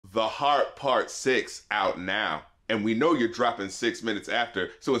The Heart Part 6 out now. And we know you're dropping 6 minutes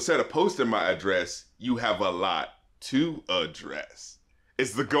after. So instead of posting my address, you have a lot to address.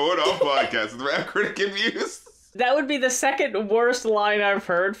 It's the Going Off podcast with Rap Critic and Views. That would be the second worst line I've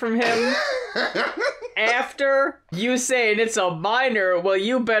heard from him. After you saying it's a minor, well,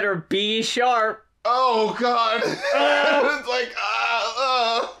 you better be sharp. Oh, God. It's like,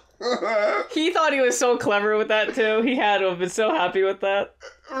 He thought he was so clever with that, too. He had to have been so happy with that.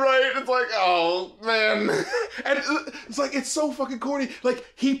 Right, it's like, oh, man. And it's like, it's so fucking corny. Like,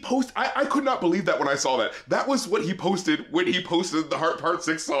 he posted, I could not believe that when I saw that. That was what he posted when he posted the Heart Part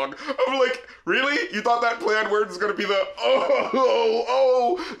 6 song. I'm like, really? You thought that play on words was gonna be the,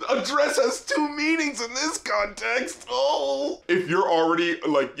 address has two meanings in this context. Oh. If you're already,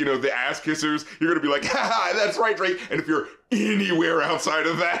 like, you know, the ass kissers, you're gonna be like, haha, that's right, Drake. And if you're anywhere outside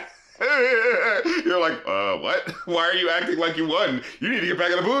of that, you're like, what? Why are you acting like you won? You need to get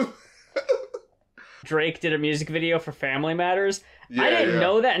back in the booth. Drake did a music video for Family Matters. Yeah, I didn't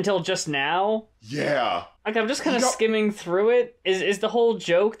know that until just now. Yeah. Like, I'm just kind of skimming through it. Is the whole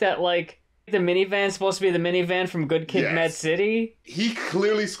joke that, like, the minivan's supposed to be the minivan from Good Kid, Mad City? He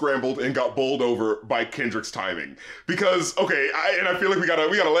clearly scrambled and got bowled over by Kendrick's timing. Because, okay, I feel like we gotta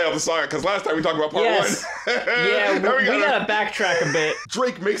lay out the song, because last time we talked about part one. Yeah, we gotta backtrack a bit.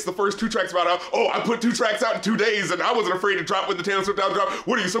 Drake makes the first 2 tracks about how, I put 2 tracks out in 2 days, and I wasn't afraid to drop when the Taylor Swift album dropped.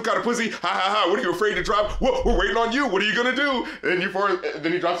 What are you, some kind of pussy? Ha ha ha, what are you afraid to drop? Whoa, we're waiting on you, what are you gonna do? And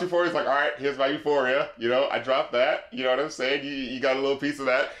then he drops Euphoria, he's like, all right, here's my Euphoria. You know, I dropped that, you know what I'm saying? You got a little piece of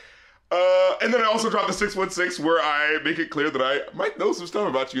that. And then I also dropped the 616 where I make it clear that I might know some stuff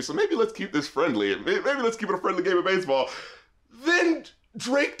about you, so maybe let's keep this friendly. Maybe let's keep it a friendly game of baseball. Then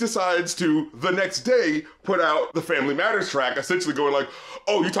Drake decides to, the next day, put out the Family Matters track, essentially going like,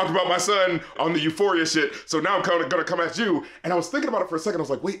 oh, you talked about my son on the Euphoria shit, so now I'm gonna come at you. And I was thinking about it for a second, I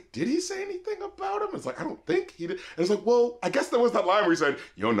was like, wait, did he say anything about him? It's like, I don't think he did. And it's like, well, I guess there was that line where he said,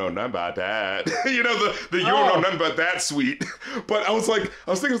 you don't know nothing about that. You know, the you don't know nothing about that suite. But I was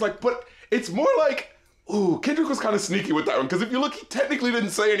thinking, but it's more like, ooh, Kendrick was kind of sneaky with that one, because if you look, he technically didn't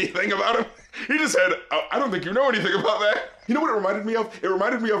say anything about him. He just said, I don't think you know anything about that. You know what it reminded me of? It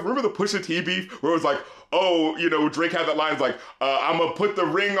reminded me of, remember the Pusha T beef, where it was like, oh, you know, Drake had that line, it's like, I'm gonna put the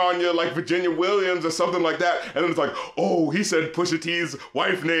ring on you like Virginia Williams or something like that. And then it's like, oh, he said Pusha T's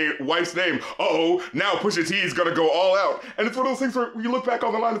wife's name. Uh-oh, now Pusha T is gonna go all out. And it's one of those things where you look back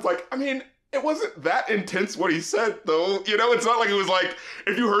on the line, it's like, I mean, it wasn't that intense what he said, though. You know, it's not like it was like,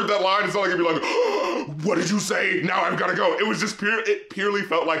 if you heard that line, it's not like it'd be like, oh, what did you say? Now I've got to go. It was just it purely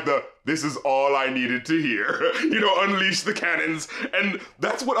felt like this is all I needed to hear. You know, unleash the cannons. And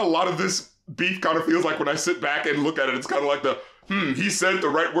that's what a lot of this beef kind of feels like when I sit back and look at it. It's kind of like he said the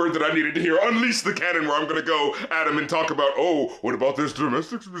right word that I needed to hear. Unleash the cannon, where I'm going to go at him and talk about, oh, what about this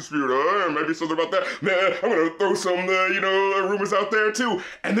domestic dispute? Maybe something about that. Man, I'm going to throw some, rumors out there too.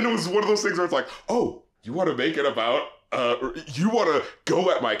 And then it was one of those things where it's like, oh, you want to make it about, you want to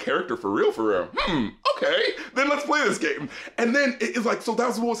go at my character for real? Okay, then let's play this game. And then it's like, so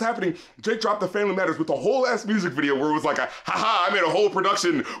that's what was happening. Drake dropped the Family Matters with a whole ass music video where it was like, haha, I made a whole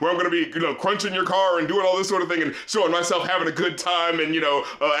production where I'm gonna be, crunching your car and doing all this sort of thing and showing myself having a good time and,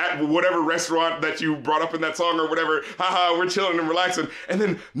 at whatever restaurant that you brought up in that song or whatever, haha, we're chilling and relaxing. And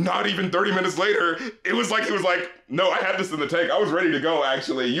then not even 30 minutes later, he was like, no, I had this in the tank. I was ready to go,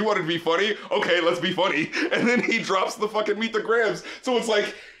 actually. You wanted to be funny? Okay, let's be funny. And then he drops the fucking Meet the Grams. So it's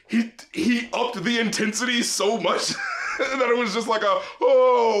like, he upped the intensity so much that it was just like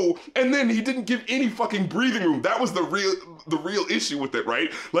and then he didn't give any fucking breathing room. That was the real issue with it,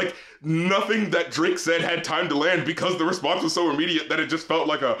 right? Like, nothing that Drake said had time to land because the response was so immediate that it just felt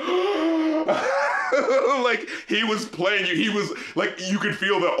like like he was playing you. He was like, you could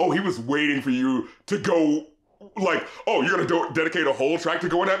feel that, he was waiting for you to go. Like, oh, you're gonna dedicate a whole track to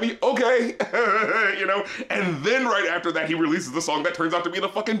going at me? Okay. And then right after that, he releases the song that turns out to be the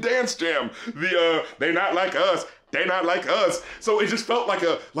fucking dance jam. They not like us. They not like us. So it just felt like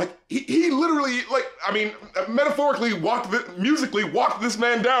he literally, metaphorically musically walked this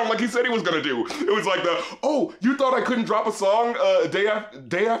man down like he said he was gonna do. It was like you thought I couldn't drop a song day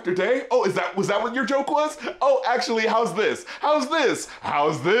after day? Oh, was that what your joke was? Oh, actually, how's this? How's this?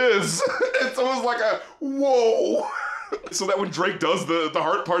 How's this? It's almost like whoa. So that when Drake does the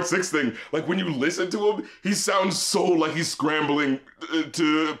Heart Part 6 thing, like when you listen to him, he sounds so like he's scrambling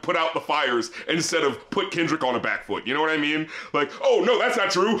to put out the fires instead of put Kendrick on a back foot. You know what I mean? Like, oh no, that's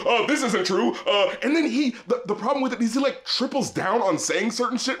not true. This isn't true. And then the problem with it is he like triples down on saying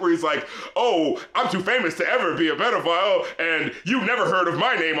certain shit where he's like, oh, I'm too famous to ever be a pedophile, and you've never heard of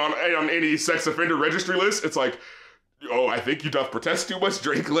my name on any sex offender registry list. It's like, oh, I think you doth protest too much,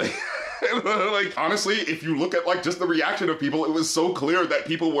 Drake. Like, honestly, if you look at, like, just the reaction of people, it was so clear that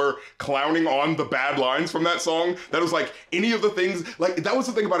people were clowning on the bad lines from that song. That was, like, any of the things, like, that was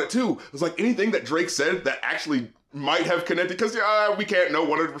the thing about it, too. It was, like, anything that Drake said that actually might have connected, because, yeah, we can't know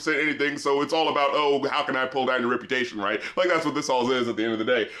 100% anything, so it's all about, oh, how can I pull down your reputation, right? Like, that's what this all is at the end of the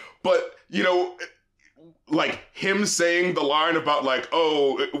day. But, you know, like, him saying the line about, like,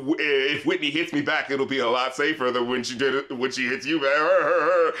 oh, if Whitney hits me back, it'll be a lot safer than when she hits you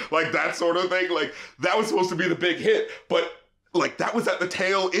back. Like, that sort of thing. Like, that was supposed to be the big hit, but, like, that was at the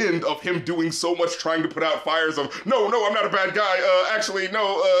tail end of him doing so much trying to put out fires of, no, I'm not a bad guy. Actually,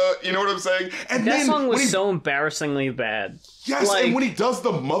 no, you know what I'm saying? And that song was so embarrassingly bad. Yes, like, and when he does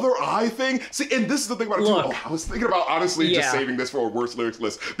the mother eye thing, see, and this is the thing about it too. Oh, I was thinking about honestly just saving this for a worst lyrics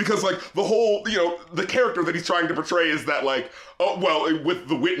list, because like the whole, you know, the character that he's trying to portray is that like, oh well, with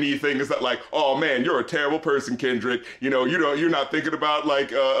the Whitney thing is that like, oh man, you're a terrible person, Kendrick. You know, you're not thinking about like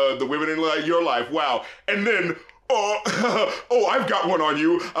the women in your life. Wow, and then. Oh, I've got one on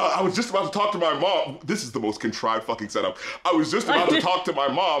you. I was just about to talk to my mom. This is the most contrived fucking setup. I was just about to talk to my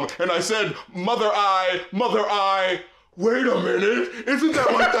mom, and I said, mother eye. Wait a minute. Isn't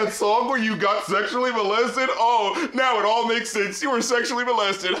that like that song where you got sexually molested? Oh, now it all makes sense. You were sexually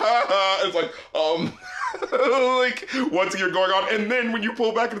molested. Ha ha. It's like, like, what's here going on? And then when you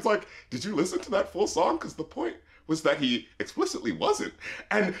pull back, and it's like, did you listen to that full song? Because the point was that he explicitly wasn't.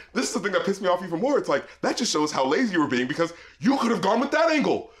 And this is the thing that pissed me off even more. It's like, that just shows how lazy you were being, because you could have gone with that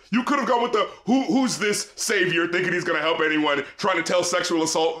angle. You could have gone with the, who's this savior thinking he's gonna help anyone, trying to tell sexual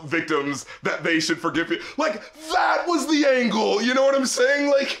assault victims that they should forgive you. Like, that was the angle, you know what I'm saying?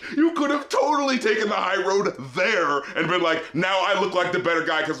 Like, you could have totally taken the high road there and been like, now I look like the better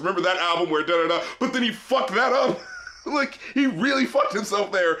guy, because remember that album where da-da-da, but then he fucked that up. Like, he really fucked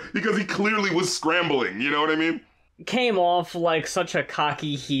himself there, because he clearly was scrambling, you know what I mean? Came off like such a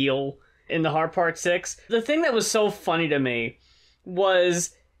cocky heel in the Heart Part 6. The thing that was so funny to me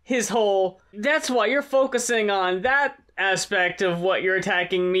was his whole, that's why you're focusing on that aspect of what you're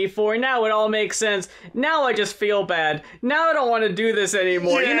attacking me for. Now it all makes sense. Now I just feel bad. Now I don't want to do this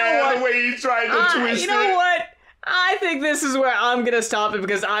anymore. Yeah, you know what? The way you tried to twist it. You know what? I think this is where I'm gonna stop it,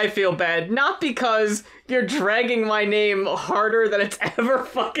 because I feel bad. Not because you're dragging my name harder than it's ever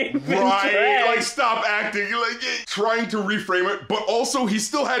fucking been dragged. Like, stop acting. Like, trying to reframe it, but also he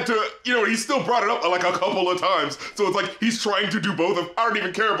still had to, you know, he still brought it up like a couple of times. So it's like, he's trying to do both of, I don't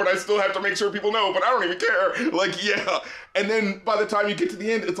even care, but I still have to make sure people know, but I don't even care. Like, yeah. And then by the time you get to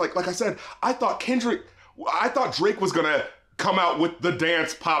the end, it's like I said, I thought Drake was gonna come out with the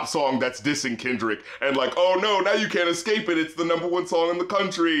dance pop song that's dissing Kendrick, and like, oh no, now you can't escape it, it's the #1 song in the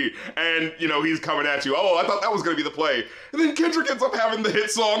country, and you know, he's coming at you. Oh, I thought that was gonna be the play. And then Kendrick ends up having the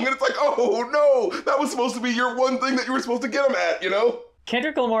hit song, and it's like, oh no, that was supposed to be your one thing that you were supposed to get him at, you know?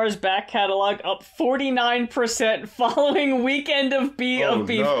 Kendrick Lamar's back catalog up 49% following Weekend of Beef.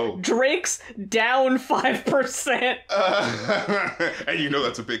 No. Drake's down 5%. And you know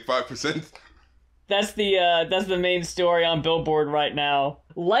that's a big 5%. That's the main story on Billboard right now.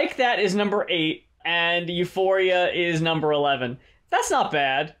 Like That is number 8, and Euphoria is number 11. That's not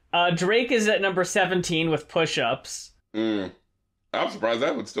bad. Drake is at number 17 with Push Ups. I'm surprised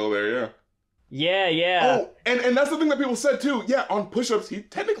that one's still there, yeah. Yeah. Oh, and that's the thing that people said too. Yeah, on Push Ups, he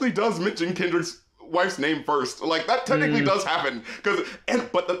technically does mention Kendrick's wife's name first. Like, that technically does happen.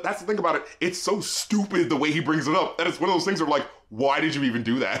 But that's the thing about it. It's so stupid the way he brings it up. That it's one of those things where, like, why did you even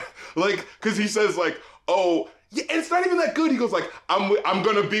do that? Like, because he says, like, oh, yeah, it's not even that good. He goes, like, I'm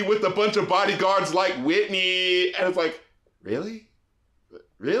gonna be with a bunch of bodyguards like Whitney. And it's like, really?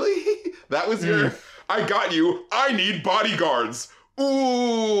 Really? That was your, I got you. I need bodyguards.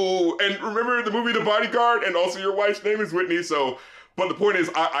 Ooh. And remember the movie The Bodyguard? And also your wife's name is Whitney, so... But the point is,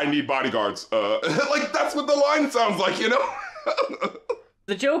 I need bodyguards. Like, that's what the line sounds like, you know?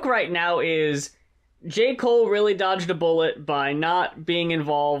 The joke right now is J. Cole really dodged a bullet by not being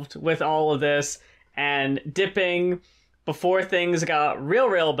involved with all of this and dipping before things got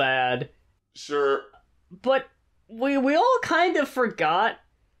real bad. Sure. But we all kind of forgot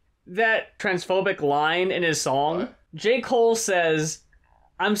that transphobic line in his song. What? J. Cole says,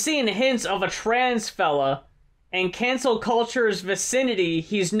 I'm seeing hints of a trans fella. In cancel culture's vicinity,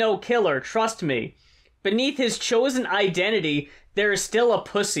 he's no killer, trust me. Beneath his chosen identity, there is still a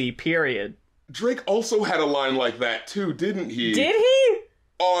pussy, period. Drake also had a line like that too, didn't he? Did he?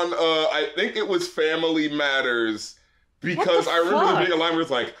 On, I think it was Family Matters, because I remember there being a line where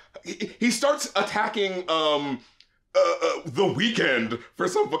it's like, he starts attacking, The Weeknd for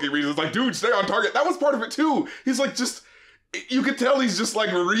some fucking reason. It's like, dude, stay on target. That was part of it too. He's like, just... you could tell he's just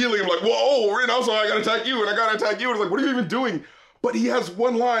like reeling, like, whoa, and also I gotta attack you, and I gotta attack you, and it's like, what are you even doing? But he has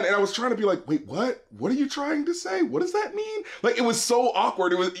one line, and I was trying to be like, wait, what? What are you trying to say? What does that mean? Like, it was so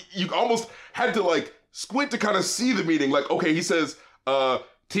awkward. It was, you almost had to like squint to kind of see the meaning. Like, okay, he says,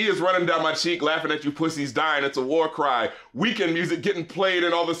 tears running down my cheek, laughing at you pussies dying. It's a war cry. Weekend music getting played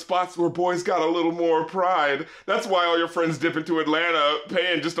in all the spots where boys got a little more pride. That's why all your friends dip into Atlanta,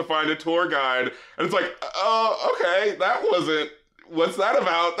 paying just to find a tour guide. And it's like, okay, that wasn't, what's that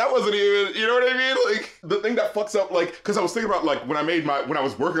about? That wasn't even, you know what I mean? Like, the thing that fucks up, like, because I was thinking about, like, when I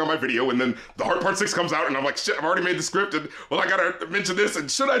was working on my video, and then the Heart Part 6 comes out, and I'm like, shit, I've already made the script, and, well, I gotta mention this,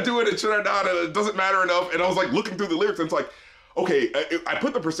 and should I do it, and should I not, and it doesn't matter enough, and I was, like, looking through the lyrics, and it's like, okay, I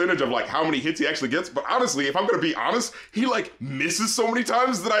put the percentage of, like, how many hits he actually gets, but honestly, if I'm gonna be honest, he, like, misses so many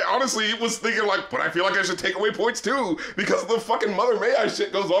times that I honestly was thinking, like, but I feel like I should take away points, too, because the fucking Mother May I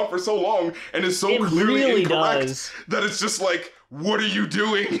shit goes on for so long, and is so clearly really incorrect does. that it's just like, what are you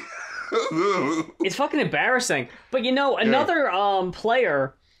doing? It's fucking embarrassing. But you know, another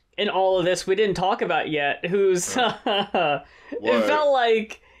player in all of this we didn't talk about yet, who's it felt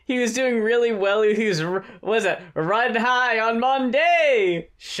like he was doing really well. He was, what was it? Riding high on Monday,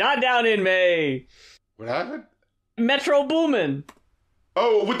 shot down in May. What happened? Metro Boomin.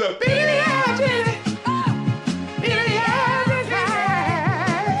 Oh, with the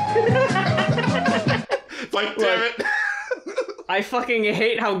it's like, damn it. I fucking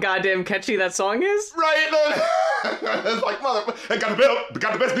hate how goddamn catchy that song is. Right? It's like, mother, I got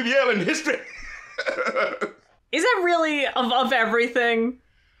the best BBL in history. Is that really, of everything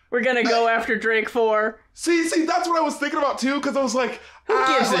we're gonna go after Drake for? See, that's what I was thinking about too, because I was like, who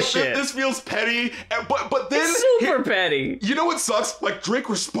gives a like, shit? This feels petty, but then it's super petty. You know what sucks? Like, Drake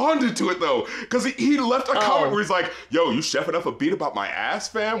responded to it though, because he left a comment where he's like, "Yo, you chefing up a beat about my ass,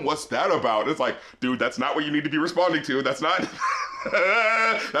 fam? What's that about?" It's like, dude, that's not what you need to be responding to. That's not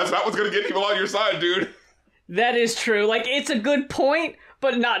that's not what's gonna get people on your side, dude. That is true. Like, it's a good point,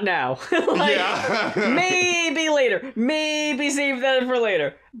 but not now. Like, maybe later. Maybe save that for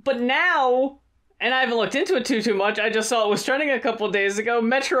later. But now, and I haven't looked into it too much, I just saw it was trending a couple days ago,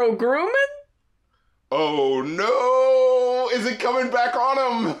 Metro Groomin'? Oh no! Is it coming back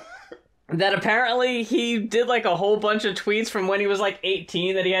on him? That apparently he did like a whole bunch of tweets from when he was like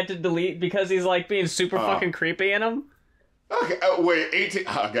 18 that he had to delete because he's like being super fucking creepy in them. Okay, wait, 18.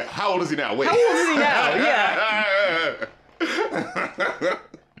 Okay, how old is he now? Wait. How old is he now? Yeah.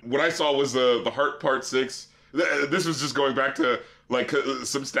 What I saw was the Heart Part 6. This was just going back to like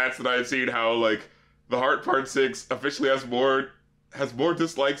some stats that I had seen. How like the Heart Part 6 officially has more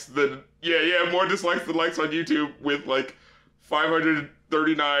dislikes than more dislikes than likes on YouTube, with like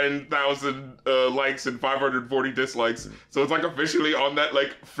 539,000 likes and 540 dislikes. So it's like officially on that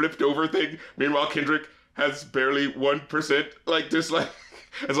like flipped over thing. Meanwhile, Kendrick has barely 1% like dislike.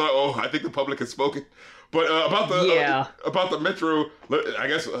 It's like, oh, I think the public has spoken. But about the Metro, I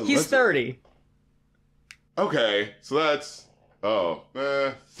guess he's 30. Okay, so that's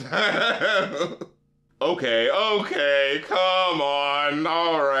okay, come on,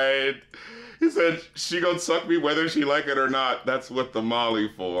 all right. He said she gonna suck me whether she like it or not. That's what the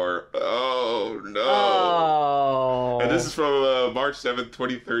Molly for. Oh no. Oh. And this is from March 7th,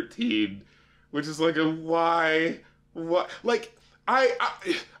 2013. Which is like a why? What? Like, I'm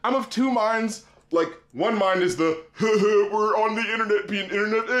of two minds. Like, one mind is the, we're on the internet being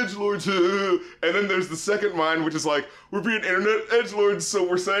internet edgelords. And then there's the second mind, which is like, we're being internet edgelords, so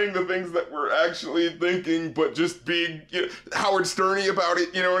we're saying the things that we're actually thinking, but just being Howard Sterny about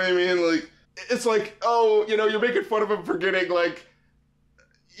it, you know what I mean? Like, it's like, oh, you're making fun of him for getting, like,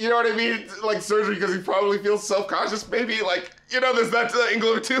 you know what I mean? Like, surgery because he probably feels self-conscious, maybe. Like, there's that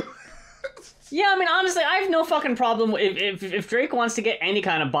angle too. Yeah, I mean, honestly, I have no fucking problem if Drake wants to get any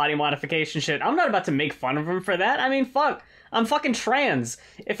kind of body modification shit. I'm not about to make fun of him for that. I mean, fuck, I'm fucking trans.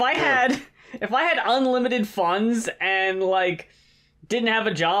 If I had unlimited funds and like didn't have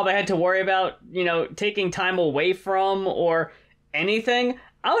a job I had to worry about, taking time away from or anything,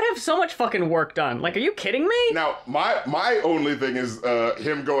 I would have so much fucking work done. Like, are you kidding me? Now, my only thing is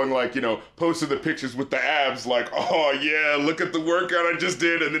him going like, posting the pictures with the abs, like, oh yeah, look at the workout I just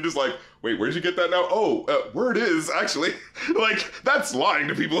did, and then just like, wait, where'd you get that now? Oh, where it is, actually. Like, that's lying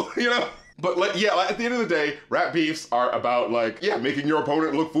to people, But like, at the end of the day, rap beefs are about like, making your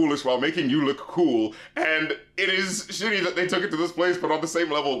opponent look foolish while making you look cool. And it is shitty that they took it to this place, but on the same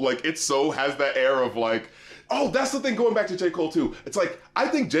level, like, it so has that air of like, Oh, that's the thing, going back to J. Cole too. It's like, I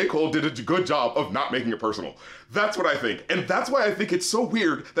think J. Cole did a good job of not making it personal. That's what I think. And that's why I think it's so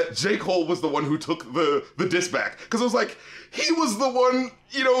weird that J. Cole was the one who took the diss back. Because it was like, he was the one,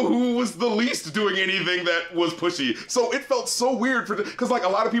 you know, who was the least doing anything that was pushy. So it felt so weird because like a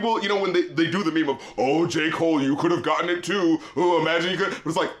lot of people, you know, when they do the meme of, oh, J. Cole, you could have gotten it too. Oh, imagine you could. It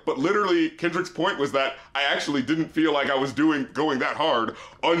was like, but literally Kendrick's point was that I actually didn't feel like I was going that hard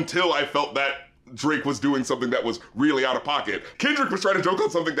until I felt that Drake was doing something that was really out of pocket. Kendrick was trying to joke on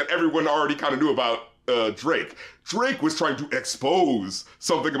something that everyone already kind of knew about Drake. Drake was trying to expose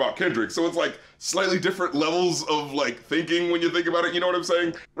something about Kendrick. So it's like slightly different levels of like thinking when you think about it. You know what I'm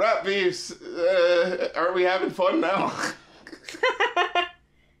saying? Rap beefs, are we having fun now?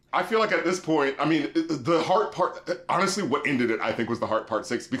 I feel like at this point, I mean, the Heart part, honestly, what ended it, I think, was the Heart Part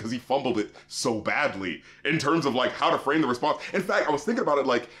 6 because he fumbled it so badly in terms of like how to frame the response. In fact, I was thinking about it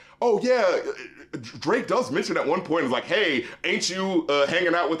like, oh yeah, Drake does mention at one point, is like, hey, ain't you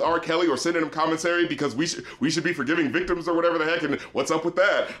hanging out with R. Kelly or sending him commentary because we should be forgiving victims or whatever the heck, and what's up with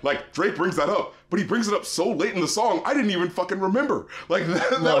that? Like, Drake brings that up, but he brings it up so late in the song, I didn't even fucking remember. Like,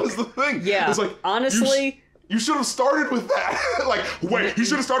 that was the thing. Yeah, it's like, honestly... You should have started with that. Like, wait, you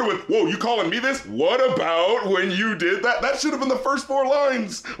should have started with, whoa, you calling me this? What about when you did that? That should have been the first 4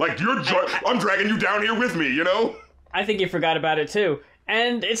 lines. Like, I'm dragging you down here with me, you know? I think you forgot about it too.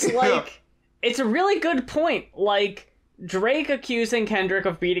 And it's like, it's a really good point. Like, Drake accusing Kendrick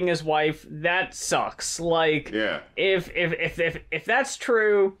of beating his wife, that sucks. Like, yeah. if that's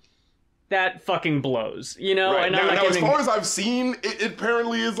true, that fucking blows, you know? Right. And now, as far as I've seen, it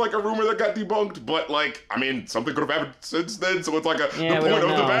apparently is like a rumor that got debunked, but like, I mean, something could have happened since then, so it's like the point of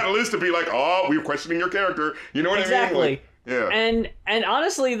the battle is to be like, oh, we're questioning your character, you know what I mean? Exactly. Like, yeah. And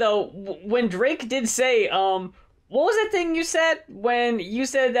honestly, though, when Drake did say, what was that thing you said when you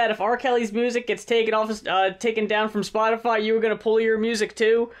said that if R. Kelly's music gets taken down from Spotify, you were gonna pull your music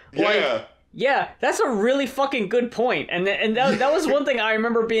too? Yeah. Like, yeah, that's a really fucking good point. And that was one thing I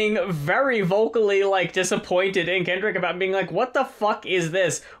remember being very vocally, like, disappointed in Kendrick about, being like, what the fuck is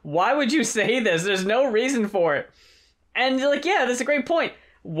this? Why would you say this? There's no reason for it. And you're like, yeah, that's a great point.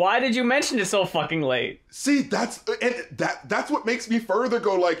 Why did you mention it so fucking late? See, that's what makes me further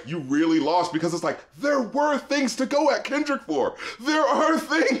go like, you really lost, because it's like, there were things to go at Kendrick for. There are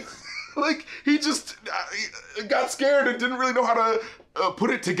things. Like, he just got scared and didn't really know how to put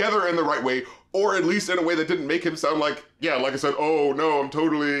it together in the right way, or at least in a way that didn't make him sound like, yeah, like I said, oh no, I'm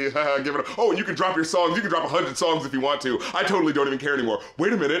totally giving up. Oh, and you can drop your songs. You can drop 100 songs if you want to. I totally don't even care anymore.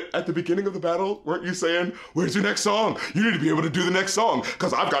 Wait a minute. At the beginning of the battle, weren't you saying, where's your next song? You need to be able to do the next song,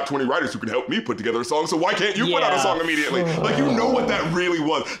 because I've got 20 writers who can help me put together a song, so why can't you put out a song immediately? Like, you know what that really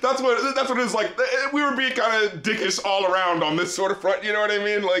was. That's what it is. Like, we were being kind of dickish all around on this sort of front, you know what I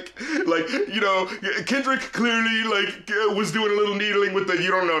mean? Like, you know, Kendrick clearly, like, was doing a little needling with the, you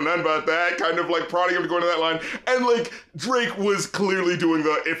don't know nothing about that, kind of like prodding him to go into that line. And like, Drake was clearly doing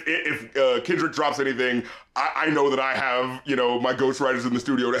the, if Kendrick drops anything, I know that I have, you know, my ghostwriters in the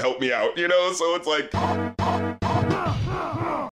studio to help me out, you know? So it's like...